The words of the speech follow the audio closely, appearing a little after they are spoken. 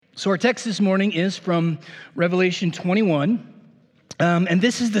So our text this morning is from Revelation 21. And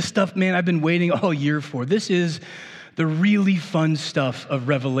this is the stuff, man, I've been waiting all year for. This is the really fun stuff of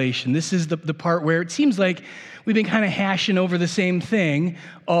Revelation. This is the part where it seems like we've been kind of hashing over the same thing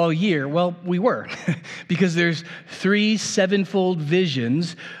all year. Well, we were, because there's 3 sevenfold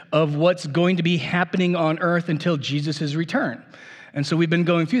visions of what's going to be happening on earth until Jesus' return. And so we've been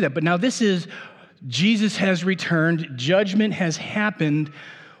going through that. But now this is Jesus has returned, judgment has happened.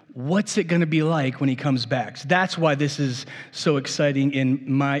 What's it going to be like when he comes back? So that's why this is so exciting in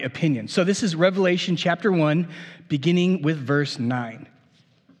my opinion. So this is Revelation chapter 1, beginning with verse 9.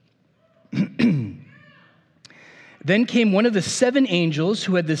 Then came one of the 7 angels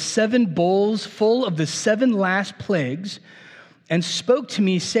who had the 7 bowls full of the 7 last plagues and spoke to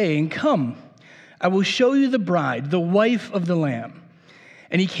me, saying, "Come, I will show you the bride, the wife of the Lamb."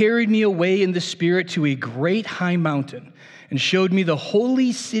 And he carried me away in the Spirit to a great high mountain and showed me the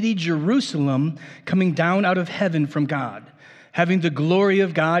holy city Jerusalem coming down out of heaven from God, having the glory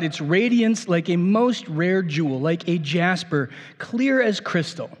of God, its radiance like a most rare jewel, like a jasper, clear as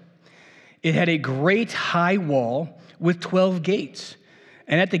crystal. It had a great high wall with 12 gates.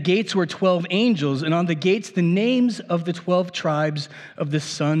 And at the gates were 12 angels, and on the gates the names of the 12 tribes of the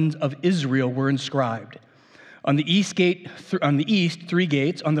sons of Israel were inscribed. On the east 3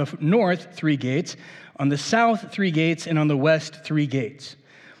 gates, on the north 3 gates, on the south 3 gates, and on the west 3 gates.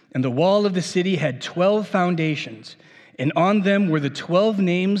 And the wall of the city had 12 foundations, and on them were the 12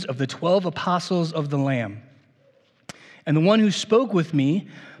 names of the 12 apostles of the Lamb. And the one who spoke with me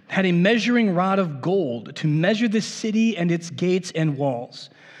had a measuring rod of gold to measure the city and its gates and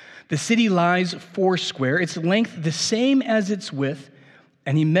walls. The city lies 4 square, its length the same as its width,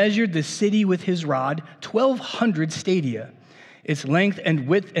 and he measured the city with his rod, 1,200 stadia. Its length and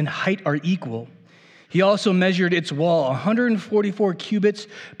width and height are equal. He also measured its wall 144 cubits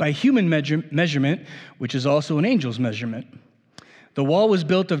by human measurement, which is also an angel's measurement. The wall was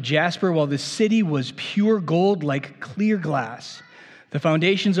built of jasper, while the city was pure gold like clear glass. The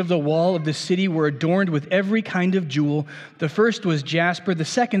foundations of the wall of the city were adorned with every kind of jewel. The first was jasper, the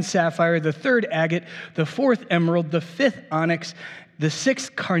second sapphire, the third agate, the fourth emerald, the fifth onyx, the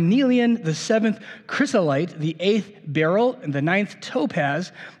 6th carnelian, the 7th chrysolite, the 8th beryl, and the 9th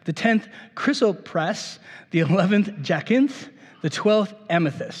topaz, the 10th chrysoprase, the 11th jacinth, the 12th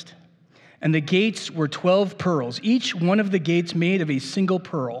amethyst. And the gates were 12 pearls, each one of the gates made of a single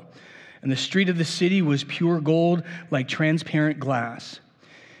pearl. And the street of the city was pure gold, like transparent glass.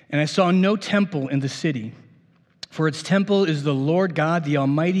 And I saw no temple in the city, for its temple is the Lord God, the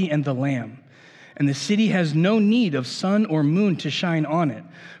Almighty, and the Lamb. And the city has no need of sun or moon to shine on it,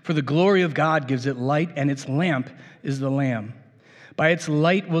 for the glory of God gives it light, and its lamp is the Lamb. By its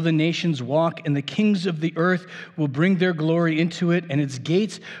light will the nations walk, and the kings of the earth will bring their glory into it, and its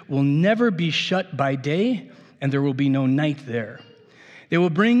gates will never be shut by day, and there will be no night there. They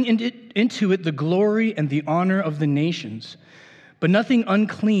will bring into it the glory and the honor of the nations, but nothing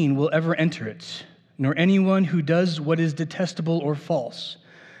unclean will ever enter it, nor anyone who does what is detestable or false,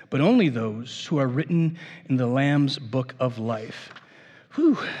 but only those who are written in the Lamb's book of life.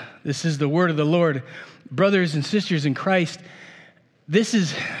 Whew, this is the word of the Lord. Brothers and sisters in Christ, this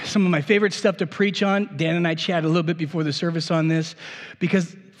is some of my favorite stuff to preach on. Dan and I chatted a little bit before the service on this,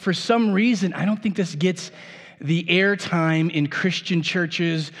 because for some reason, I don't think this gets the airtime in Christian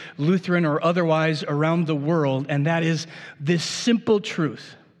churches, Lutheran or otherwise, around the world, and that is this simple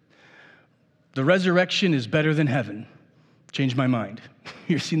truth. The resurrection is better than heaven. Changed my mind.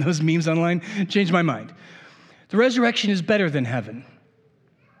 You've seen those memes online? Changed my mind. The resurrection is better than heaven.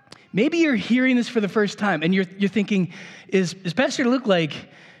 Maybe you're hearing this for the first time, and you're thinking, is Pastor Luke like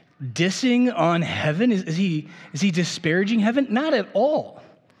dissing on heaven? Is he disparaging heaven? Not at all.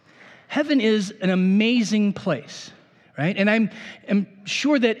 Heaven is an amazing place, right? And I'm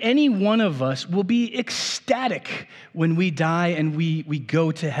sure that any one of us will be ecstatic when we die and we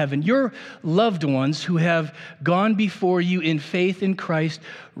go to heaven. Your loved ones who have gone before you in faith in Christ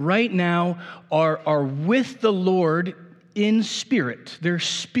right now are with the Lord in spirit. Their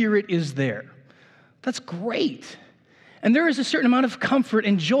spirit is there. That's great. And there is a certain amount of comfort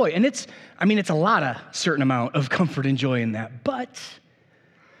and joy. And it's a lot of certain amount of comfort and joy in that. But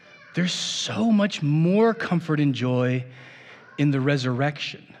there's so much more comfort and joy in the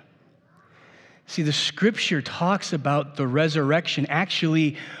resurrection. See, the scripture talks about the resurrection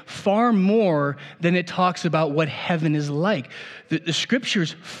actually far more than it talks about what heaven is like. The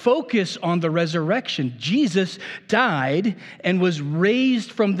scriptures focus on the resurrection. Jesus died and was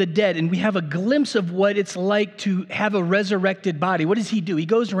raised from the dead, and we have a glimpse of what it's like to have a resurrected body. What does he do? He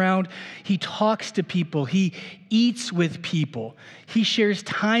goes around, he talks to people, he eats with people, he shares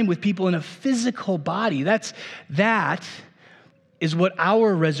time with people in a physical body. That is what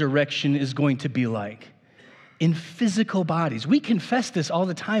our resurrection is going to be like, in physical bodies. We confess this all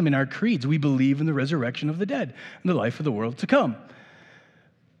the time in our creeds. We believe in the resurrection of the dead and the life of the world to come.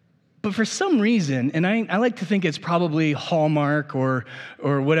 But for some reason, and I like to think it's probably Hallmark or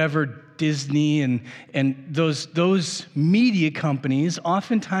whatever, Disney and those media companies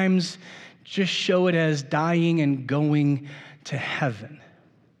oftentimes just show it as dying and going to heaven.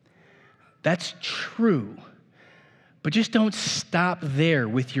 That's true. But just don't stop there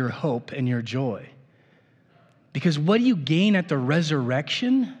with your hope and your joy. Because what do you gain at the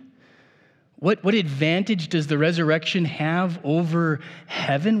resurrection? What advantage does the resurrection have over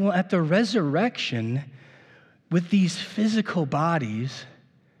heaven? Well, at the resurrection, with these physical bodies,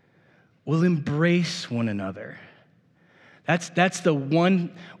 we'll embrace one another. That's the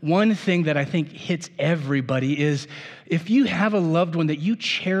one thing that I think hits everybody is if you have a loved one that you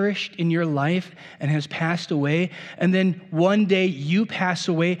cherished in your life and has passed away, and then one day you pass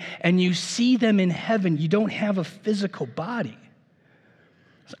away and you see them in heaven, you don't have a physical body.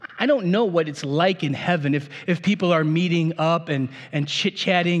 I don't know what it's like in heaven if people are meeting up and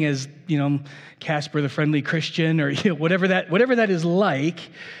chit-chatting as, Casper the Friendly Christian or whatever that is like,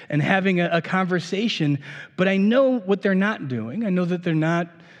 and having a conversation. But I know what they're not doing. I know that they're not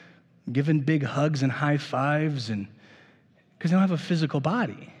giving big hugs and high fives because they don't have a physical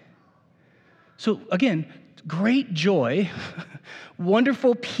body. So again, great joy,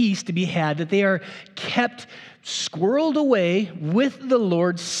 wonderful peace to be had that they are kept squirreled away with the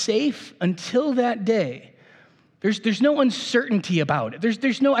Lord, safe until that day. There's no uncertainty about it.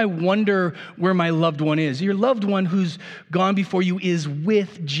 There's no, I wonder where my loved one is. Your loved one who's gone before you is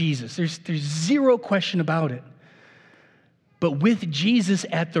with Jesus. There's zero question about it. But with Jesus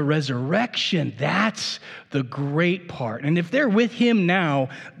at the resurrection, that's the great part. And if they're with him now,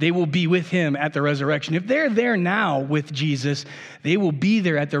 they will be with him at the resurrection. If they're there now with Jesus, they will be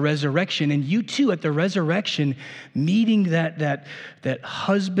there at the resurrection. And you too at the resurrection, meeting that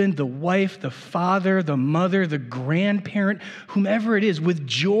husband, the wife, the father, the mother, the grandparent, whomever it is, with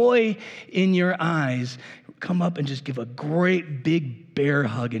joy in your eyes, come up and just give a great big bear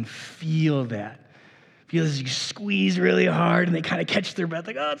hug and feel that. Feel as you squeeze really hard and they kind of catch their breath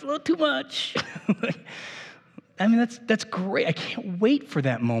like, oh, it's a little too much. I mean, that's great. I can't wait for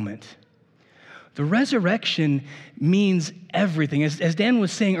that moment. The resurrection means everything. As Dan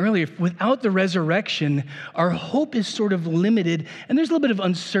was saying earlier, without the resurrection, our hope is sort of limited, and there's a little bit of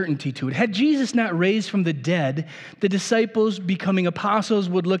uncertainty to it. Had Jesus not raised from the dead, the disciples becoming apostles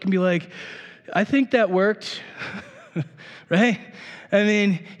would look and be like, I think that worked, right? I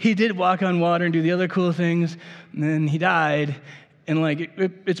mean, he did walk on water and do the other cool things, and then he died, and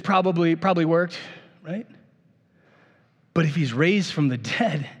it's probably worked, right? But if he's raised from the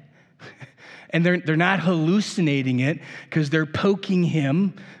dead, and they're not hallucinating it because they're poking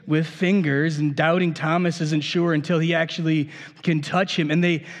him with fingers, and doubting Thomas isn't sure until he actually can touch him, and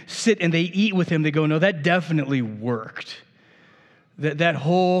they sit and they eat with him, they go, no, that definitely worked. That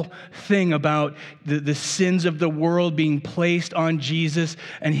whole thing about the sins of the world being placed on Jesus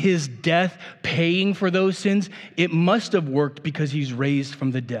and his death paying for those sins, it must have worked because he's raised from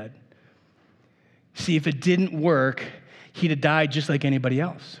the dead. See, if it didn't work, he'd have died just like anybody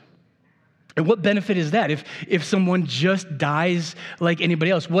else. And what benefit is that? If someone just dies like anybody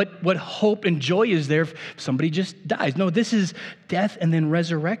else, what hope and joy is there if somebody just dies? No, this is death and then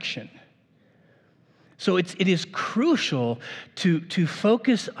resurrection. So it is crucial to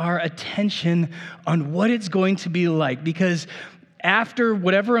focus our attention on what it's going to be like, because after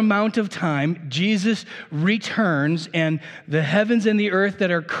whatever amount of time, Jesus returns and the heavens and the earth that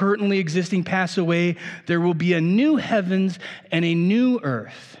are currently existing pass away. There will be a new heavens and a new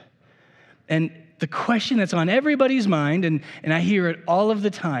earth. And the question that's on everybody's mind, and I hear it all of the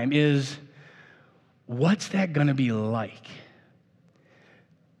time, is what's that going to be like?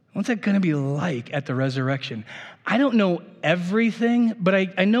 What's that going to be like at the resurrection? I don't know everything, but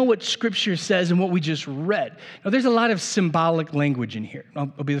I know what Scripture says and what we just read. Now, there's a lot of symbolic language in here. I'll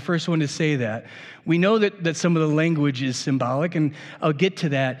be the first one to say that. We know that some of the language is symbolic, and I'll get to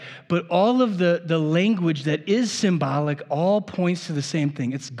that. But all of the language that is symbolic all points to the same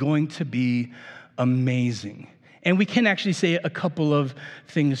thing. It's going to be amazing. And we can actually say a couple of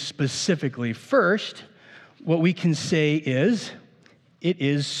things specifically. First, what we can say is, it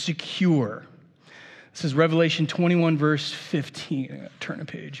is secure. This is Revelation 21, verse 15. I'm going to turn a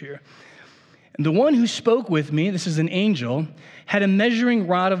page here. And the one who spoke with me, this is an angel, had a measuring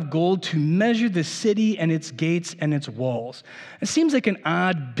rod of gold to measure the city and its gates and its walls. It seems like an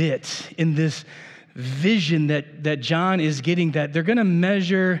odd bit in this vision that John is getting, that they're going to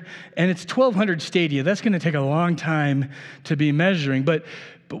measure, and it's 1,200 stadia. That's going to take a long time to be measuring. But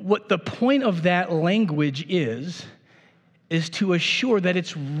what the point of that language is to assure that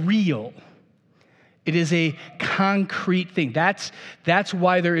it's real. It is a concrete thing. That's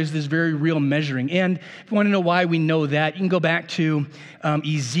why there is this very real measuring. And if you want to know why we know that, you can go back to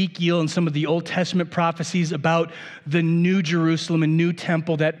Ezekiel and some of the Old Testament prophecies about the New Jerusalem and New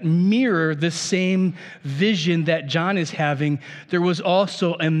Temple that mirror the same vision that John is having. There was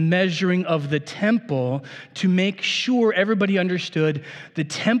also a measuring of the temple to make sure everybody understood the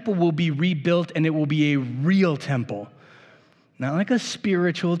temple will be rebuilt and it will be a real temple. Not like a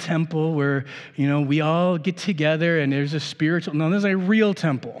spiritual temple where, we all get together and there's a spiritual. No, there's a real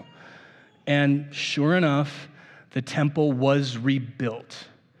temple. And sure enough, the temple was rebuilt.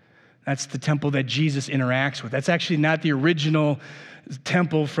 That's the temple that Jesus interacts with. That's actually not the original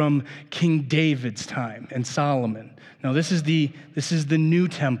temple from King David's time and Solomon. No, this is the new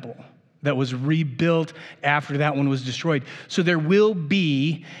temple that was rebuilt after that one was destroyed. So there will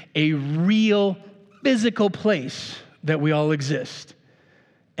be a real physical place that we all exist,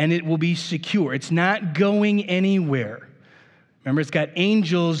 and it will be secure. It's not going anywhere. Remember, it's got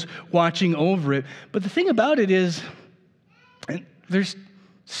angels watching over it. But the thing about it is, there's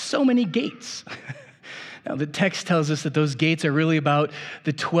so many gates. Now, the text tells us that those gates are really about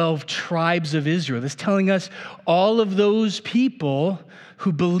the 12 tribes of Israel. That's telling us all of those people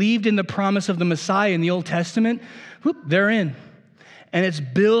who believed in the promise of the Messiah in the Old Testament, they're in. And it's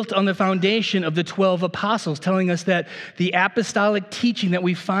built on the foundation of the 12 apostles, telling us that the apostolic teaching that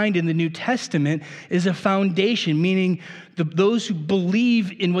we find in the New Testament is a foundation, meaning those who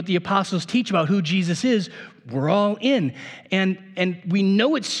believe in what the apostles teach about who Jesus is, we're all in. And we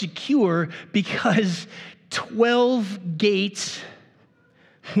know it's secure because 12 gates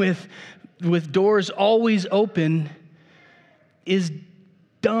with doors always open is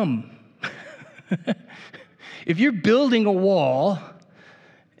dumb. If you're building a wall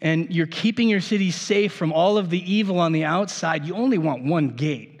and you're keeping your city safe from all of the evil on the outside, you only want one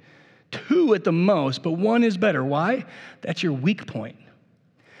gate. 2 at the most, but 1 is better. Why? That's your weak point.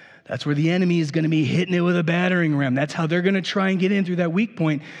 That's where the enemy is going to be hitting it with a battering ram. That's how they're going to try and get in through that weak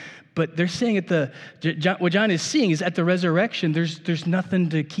point. But they're saying what John is seeing is at the resurrection, there's nothing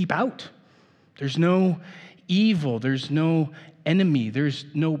to keep out. There's no evil. There's no enemy. There's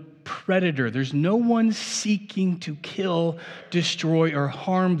no predator. There's no one seeking to kill, destroy, or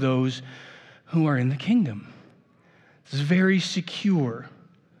harm those who are in the kingdom. It's very secure.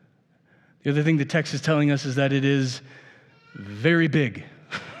 The other thing the text is telling us is that it is very big.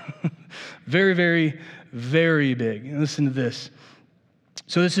 Very, very, very big. Listen to this.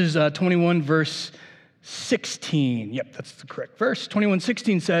 So this is 21 verse 16. Yep, that's the correct verse.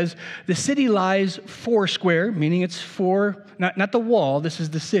 21:16 says, the city lies 4 square, meaning it's 4, not the wall, this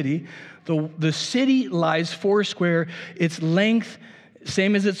is the city. The city lies 4 square. Its length,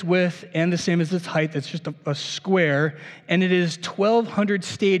 same as its width, and the same as its height. It's just a square. And it is 1,200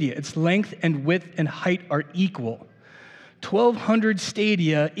 stadia. Its length and width and height are equal. 1,200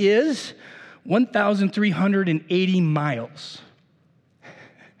 stadia is 1,380 miles.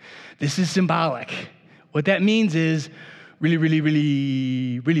 This is symbolic. What that means is really, really,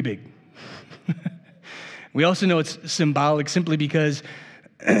 really, really big. We also know it's symbolic simply because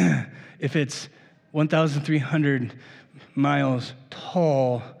if it's 1,300 miles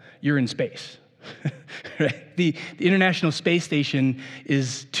tall, you're in space. Right? The International Space Station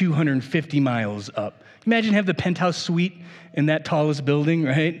is 250 miles up. Imagine have the penthouse suite in that tallest building,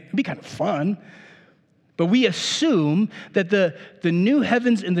 right? It'd be kind of fun. But we assume that the new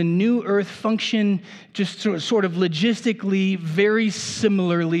heavens and the new earth function just sort of logistically very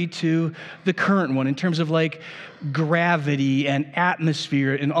similarly to the current one in terms of like gravity and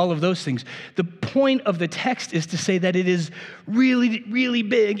atmosphere and all of those things. The point of the text is to say that it is really, really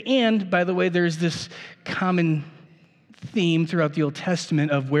big. And by the way, there's this common theme throughout the Old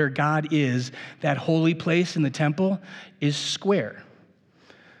Testament of where God is, that holy place in the temple is square.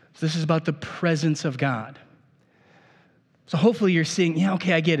 So this is about the presence of God. So hopefully you're seeing, yeah,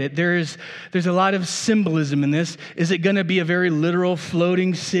 okay, I get it. There's a lot of symbolism in this. Is it going to be a very literal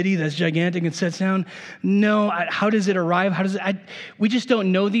floating city that's gigantic and sets down? No. How does it arrive? We just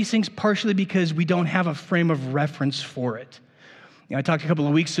don't know these things, partially because we don't have a frame of reference for it. I talked a couple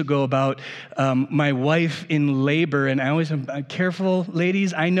of weeks ago about my wife in labor, and I always am careful,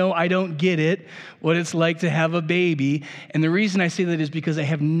 ladies. I know I don't get it, what it's like to have a baby. And the reason I say that is because I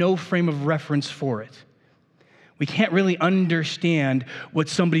have no frame of reference for it. We can't really understand what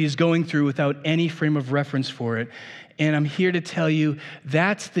somebody is going through without any frame of reference for it. And I'm here to tell you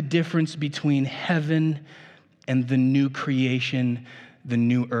that's the difference between heaven and the new creation, the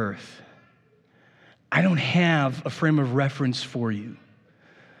new earth. I don't have a frame of reference for you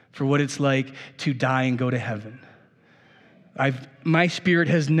for what it's like to die and go to heaven. My spirit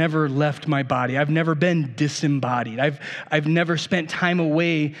has never left my body. I've never been disembodied. I've never spent time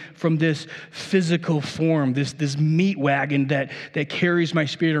away from this physical form, this meat wagon that carries my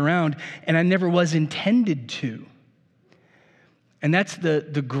spirit around, and I never was intended to. And that's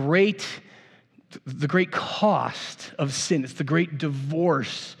the great cost of sin. It's the great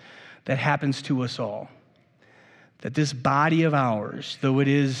divorce that happens to us all. That this body of ours, though it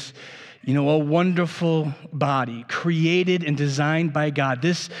is, a wonderful body created and designed by God,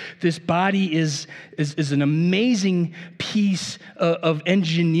 this body is an amazing piece of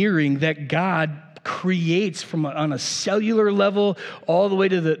engineering that God creates on a cellular level all the way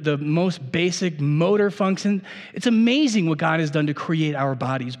to the most basic motor function. It's amazing what God has done to create our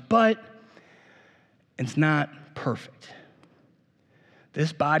bodies, but it's not perfect.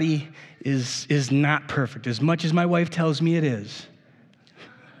 This body is not perfect, as much as my wife tells me it is.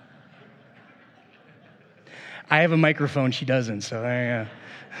 I have a microphone, she doesn't, so there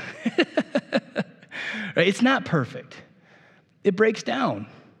you go. Right? It's not perfect. It breaks down.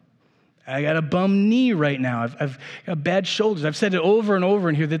 I got a bum knee right now. I've got bad shoulders. I've said it over and over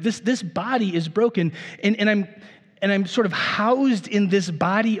in here that this body is broken, and I'm sort of housed in this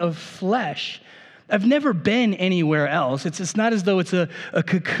body of flesh. I've never been anywhere else. It's not as though it's a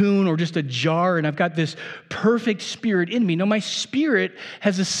cocoon or just a jar and I've got this perfect spirit in me. No, my spirit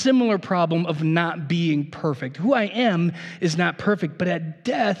has a similar problem of not being perfect. Who I am is not perfect, but at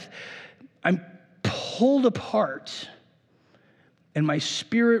death, I'm pulled apart and my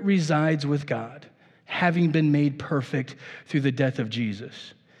spirit resides with God, having been made perfect through the death of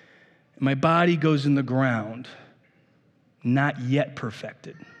Jesus. My body goes in the ground, not yet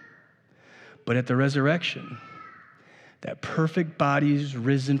perfected. But at the resurrection, that perfect body is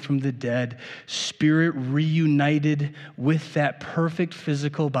risen from the dead, spirit reunited with that perfect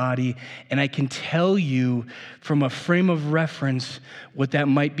physical body. And I can tell you from a frame of reference what that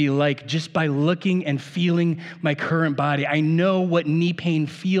might be like just by looking and feeling my current body. I know what knee pain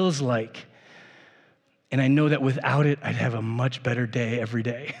feels like. And I know that without it, I'd have a much better day every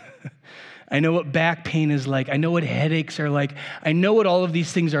day. I know what back pain is like. I know what headaches are like. I know what all of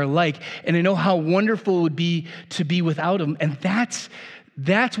these things are like. And I know how wonderful it would be to be without them. And that's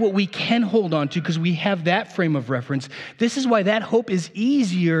what we can hold on to because we have that frame of reference. This is why that hope is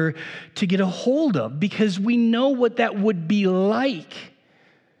easier to get a hold of because we know what that would be like.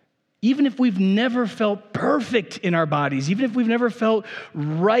 Even if we've never felt perfect in our bodies, even if we've never felt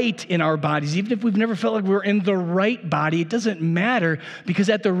right in our bodies, even if we've never felt like we're in the right body, it doesn't matter because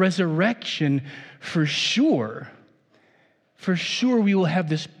at the resurrection, for sure we will have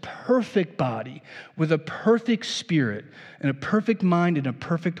this perfect body with a perfect spirit and a perfect mind and a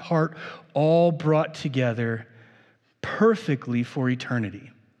perfect heart all brought together perfectly for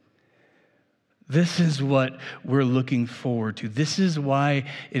eternity. This is what we're looking forward to. This is why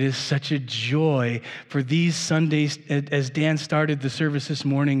it is such a joy for these Sundays, as Dan started the service this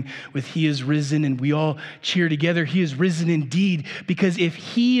morning with He is risen, and we all cheer together, He is risen indeed, because if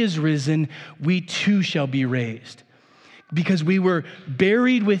He is risen, we too shall be raised. Because we were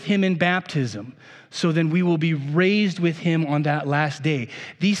buried with Him in baptism, so then we will be raised with Him on that last day.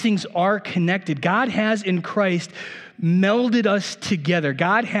 These things are connected. God has in Christ melded us together.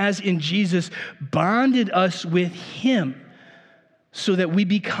 God has in Jesus bonded us with Him so that we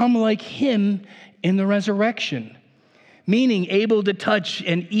become like Him in the resurrection, meaning able to touch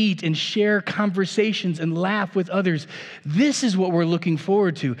and eat and share conversations and laugh with others. This is what we're looking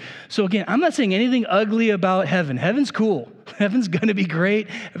forward to. So again, I'm not saying anything ugly about heaven. Heaven's cool. Heaven's going to be great.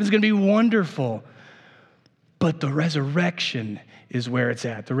 Heaven's going to be wonderful. But the resurrection is where it's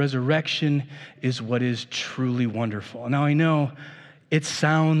at. The resurrection is what is truly wonderful. Now, I know it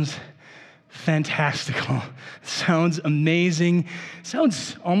sounds fantastical. It sounds amazing. It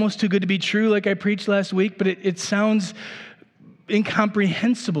sounds almost too good to be true, like I preached last week, but it sounds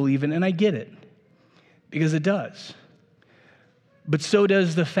incomprehensible even, and I get it, because it does. but so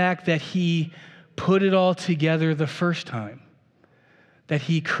does the fact that he put it all together the first time, that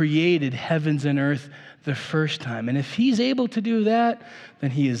he created heavens and earth the first time. And if he's able to do that,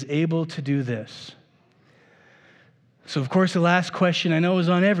 then he is able to do this. So, of course, the last question I know is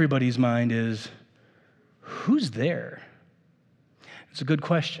on everybody's mind is, who's there? It's a good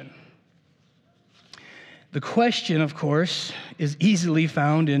question. The question, of course, is easily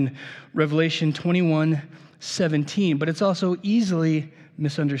found in Revelation 21:17, but it's also easily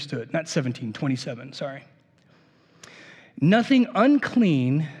misunderstood. Not 17, 27, sorry. Nothing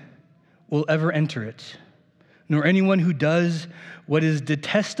unclean will ever enter it, nor anyone who does what is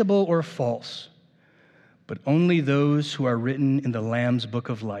detestable or false, but only those who are written in the Lamb's book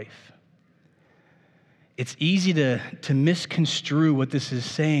of life. It's easy to misconstrue what this is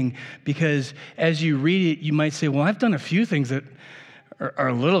saying, because as you read it, you might say, well, I've done a few things that are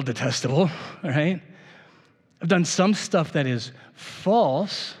a little detestable, right? I've done some stuff that is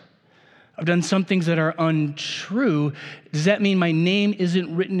false. I've done some things that are untrue. Does that mean my name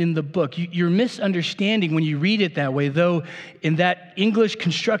isn't written in the book? You're misunderstanding when you read it that way, though in that English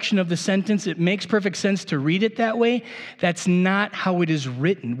construction of the sentence, it makes perfect sense to read it that way. That's not how it is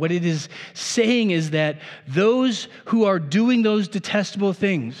written. What it is saying is that those who are doing those detestable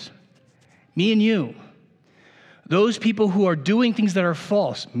things, me and you, those people who are doing things that are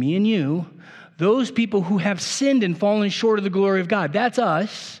false, me and you, those people who have sinned and fallen short of the glory of God, that's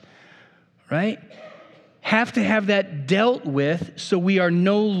us, right? Have to have that dealt with so we are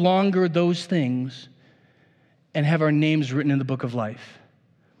no longer those things and have our names written in the book of life.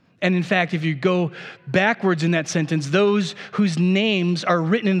 And in fact, if you go backwards in that sentence, those whose names are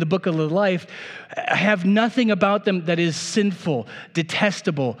written in the book of life have nothing about them that is sinful,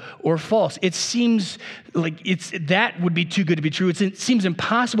 detestable, or false. It seems like that would be too good to be true. It seems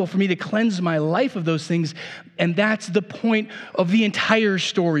impossible for me to cleanse my life of those things. And that's the point of the entire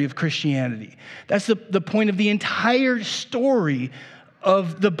story of Christianity. That's the point of the entire story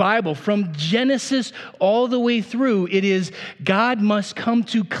of the Bible. From Genesis all the way through, it is God must come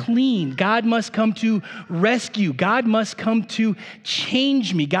to clean. God must come to rescue. God must come to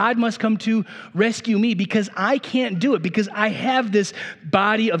change me. God must come to rescue me, because I can't do it, because I have this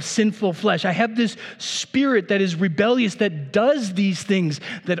body of sinful flesh. I have this spirit that is rebellious, that does these things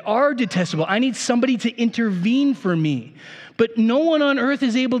that are detestable. I need somebody to intervene for me. But no one on earth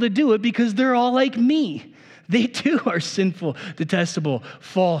is able to do it, because they're all like me. They too are sinful, detestable,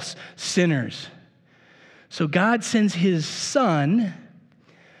 false sinners. So God sends his Son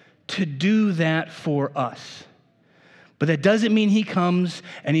to do that for us. But that doesn't mean he comes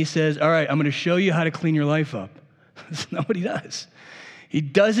and he says, all right, I'm going to show you how to clean your life up. That's not what he does. He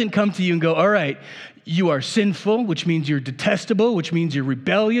doesn't come to you and go, all right, you are sinful, which means you're detestable, which means you're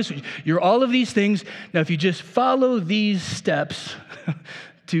rebellious. You're all of these things. Now, if you just follow these steps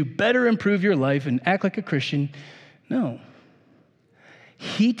to better improve your life and act like a Christian. No.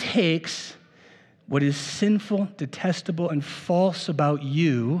 He takes what is sinful, detestable, and false about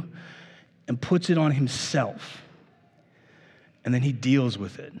you and puts it on himself. And then he deals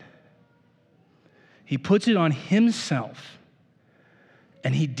with it. He puts it on himself,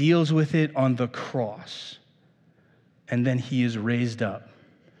 and he deals with it on the cross. And then he is raised up.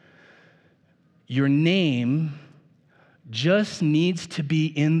 Your name just needs to be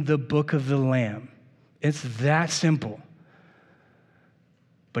in the book of the Lamb. It's that simple.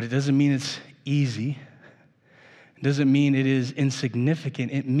 But it doesn't mean it's easy. It doesn't mean it is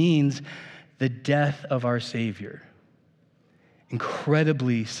insignificant. It means the death of our Savior.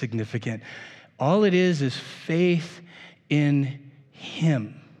 Incredibly significant. All it is faith in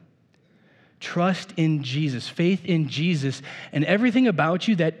him. Trust in Jesus, faith in Jesus, and everything about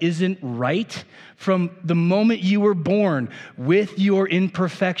you that isn't right from the moment you were born with your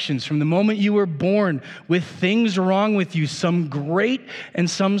imperfections, from the moment you were born with things wrong with you, some great and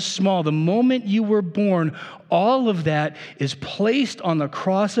some small. The moment you were born, all of that is placed on the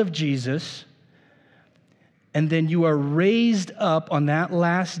cross of Jesus, and then you are raised up on that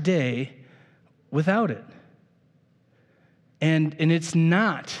last day without it. And it's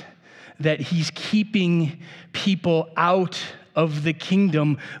not that he's keeping people out of the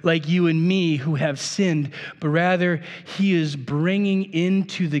kingdom like you and me who have sinned, but rather he is bringing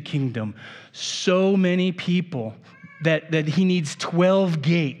into the kingdom so many people that he needs 12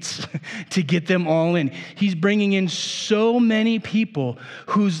 gates to get them all in. He's bringing in so many people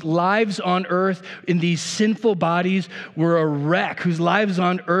whose lives on earth in these sinful bodies were a wreck, whose lives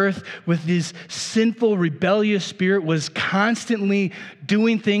on earth with this sinful, rebellious spirit was constantly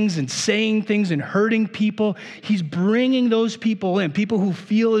doing things and saying things and hurting people. He's bringing those people in, people who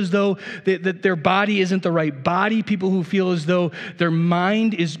feel as though that their body isn't the right body, people who feel as though their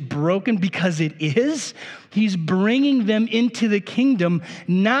mind is broken because it is. He's bringing them into the kingdom,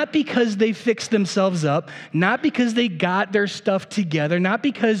 not because they fixed themselves up, not because they got their stuff together, not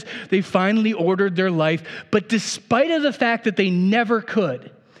because they finally ordered their life, but despite of the fact that they never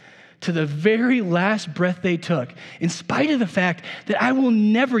could, to the very last breath they took, in spite of the fact that I will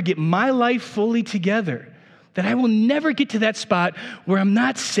never get my life fully together, that I will never get to that spot where I'm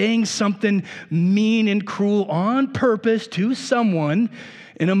not saying something mean and cruel on purpose to someone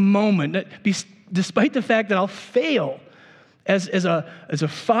in a moment, despite the fact that I'll fail as a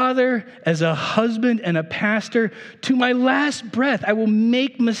father, as a husband, and a pastor, to my last breath, I will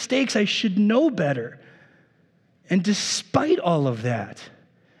make mistakes. I should know better. And despite all of that,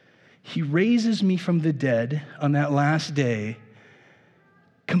 he raises me from the dead on that last day,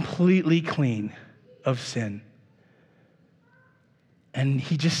 completely clean of sin. And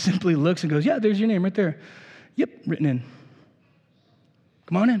he just simply looks and goes, yeah, there's your name right there. Yep, written in.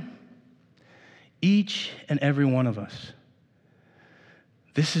 Come on in. Each and every one of us.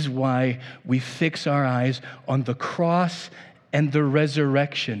 This is why we fix our eyes on the cross and the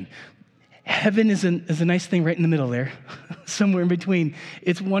resurrection. Heaven is a nice thing right in the middle there, somewhere in between.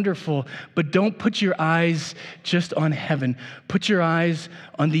 It's wonderful, but don't put your eyes just on heaven. Put your eyes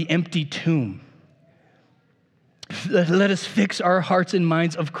on the empty tomb. Let us fix our hearts and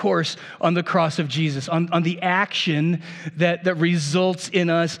minds, of course, on the cross of Jesus, on the action that results in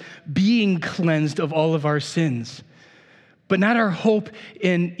us being cleansed of all of our sins. But not our hope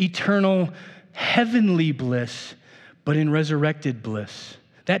in eternal heavenly bliss, but in resurrected bliss.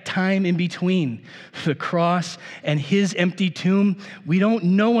 That time in between the cross and his empty tomb, we don't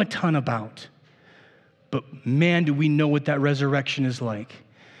know a ton about. But man, do we know what that resurrection is like.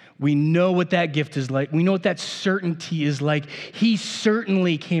 We know what that gift is like. We know what that certainty is like. He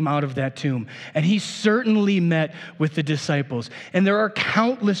certainly came out of that tomb, and he certainly met with the disciples. And there are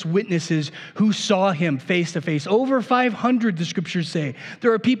countless witnesses who saw him face to face. Over 500, the scriptures say.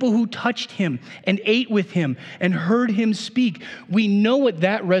 There are people who touched him and ate with him and heard him speak. We know what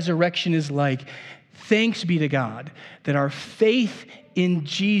that resurrection is like. Thanks be to God that our faith in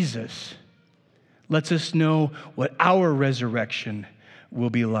Jesus lets us know what our resurrection will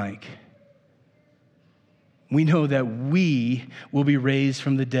be like. We know that we will be raised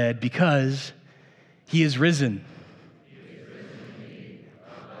from the dead because he is risen.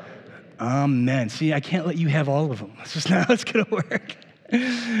 Amen. See, I can't let you have all of them. That's just not how it's going to work.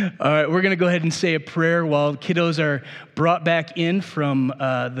 All right, we're going to go ahead and say a prayer while kiddos are brought back in from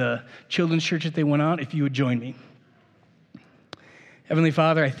the children's church that they went out. If you would join me. Heavenly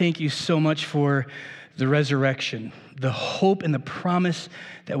Father, I thank you so much for the resurrection, the hope and the promise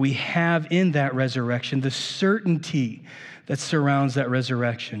that we have in that resurrection, the certainty that surrounds that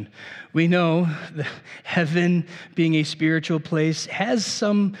resurrection. We know that heaven, being a spiritual place, has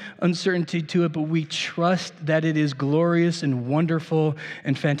some uncertainty to it, but we trust that it is glorious and wonderful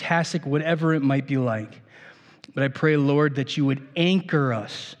and fantastic, whatever it might be like. But I pray, Lord, that you would anchor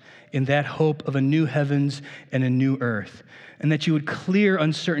us in that hope of a new heavens and a new earth, and that you would clear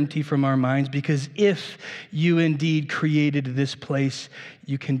uncertainty from our minds, because if you indeed created this place,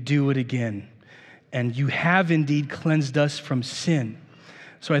 you can do it again. And you have indeed cleansed us from sin.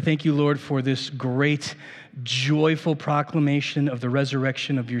 So I thank you, Lord, for this great, joyful proclamation of the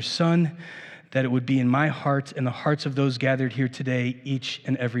resurrection of your Son, that it would be in my heart and the hearts of those gathered here today, each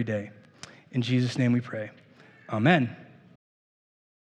and every day. In Jesus' name we pray. Amen.